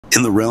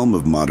In the realm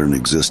of modern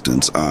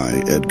existence,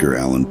 I, Edgar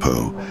Allan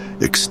Poe,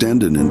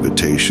 extend an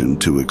invitation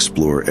to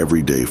explore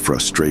everyday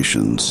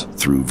frustrations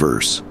through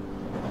verse.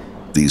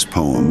 These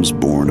poems,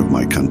 born of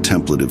my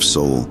contemplative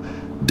soul,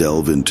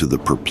 delve into the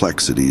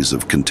perplexities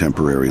of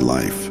contemporary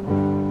life.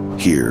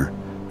 Here,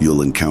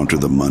 you'll encounter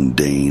the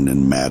mundane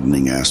and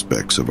maddening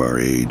aspects of our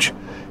age,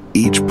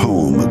 each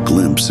poem a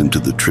glimpse into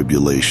the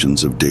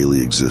tribulations of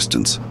daily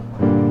existence.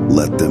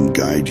 Let them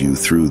guide you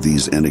through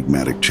these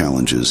enigmatic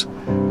challenges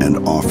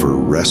and offer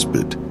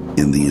respite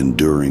in the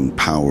enduring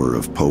power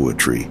of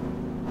poetry.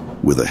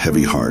 With a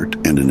heavy heart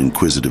and an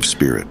inquisitive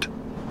spirit,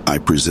 I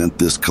present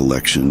this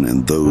collection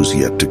and those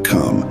yet to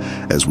come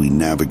as we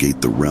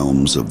navigate the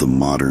realms of the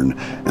modern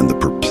and the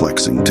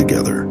perplexing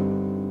together.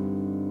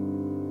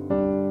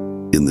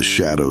 In the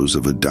shadows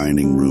of a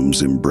dining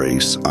room's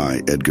embrace,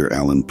 I, Edgar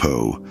Allan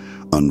Poe,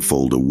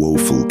 unfold a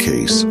woeful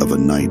case of a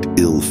night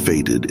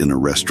ill-fated in a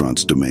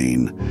restaurant's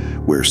domain,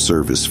 where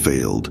service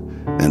failed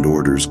and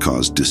orders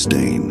caused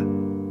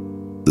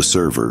disdain. The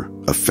server,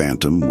 a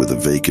phantom with a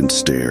vacant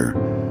stare,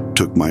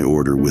 took my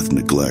order with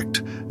neglect,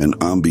 an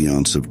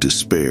ambiance of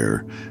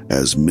despair,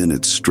 as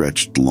minutes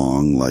stretched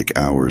long like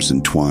hours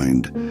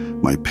entwined.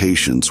 My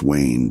patience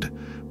waned,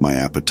 my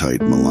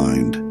appetite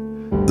maligned.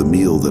 The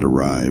meal that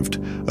arrived,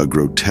 a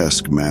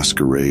grotesque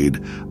masquerade,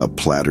 a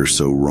platter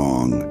so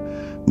wrong,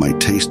 my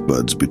taste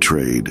buds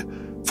betrayed,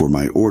 for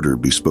my order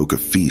bespoke a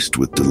feast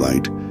with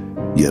delight,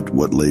 yet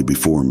what lay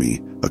before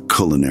me, a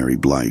culinary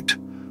blight.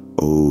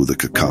 Oh, the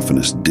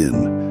cacophonous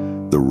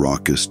din, the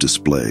raucous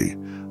display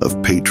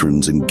of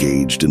patrons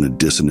engaged in a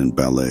dissonant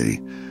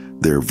ballet,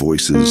 their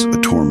voices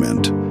a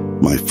torment,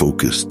 my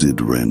focus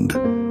did rend,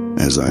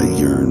 as I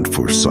yearned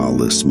for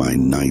solace my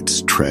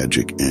night's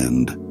tragic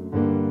end.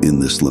 In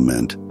this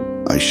lament,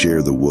 I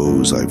share the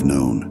woes I've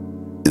known,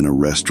 in a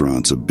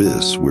restaurant's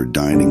abyss where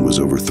dining was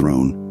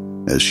overthrown.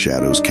 As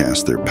shadows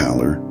cast their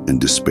pallor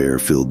and despair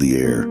filled the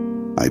air,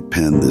 I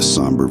pen this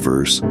somber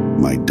verse,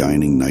 my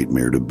dining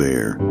nightmare to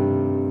bear.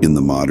 In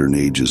the modern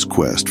age's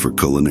quest for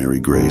culinary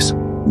grace,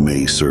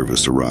 may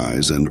service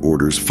arise and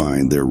orders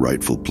find their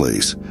rightful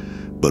place.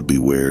 But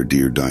beware,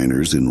 dear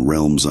diners, in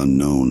realms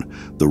unknown,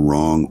 the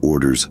wrong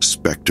order's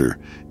specter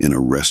in a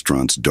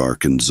restaurant's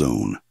darkened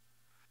zone.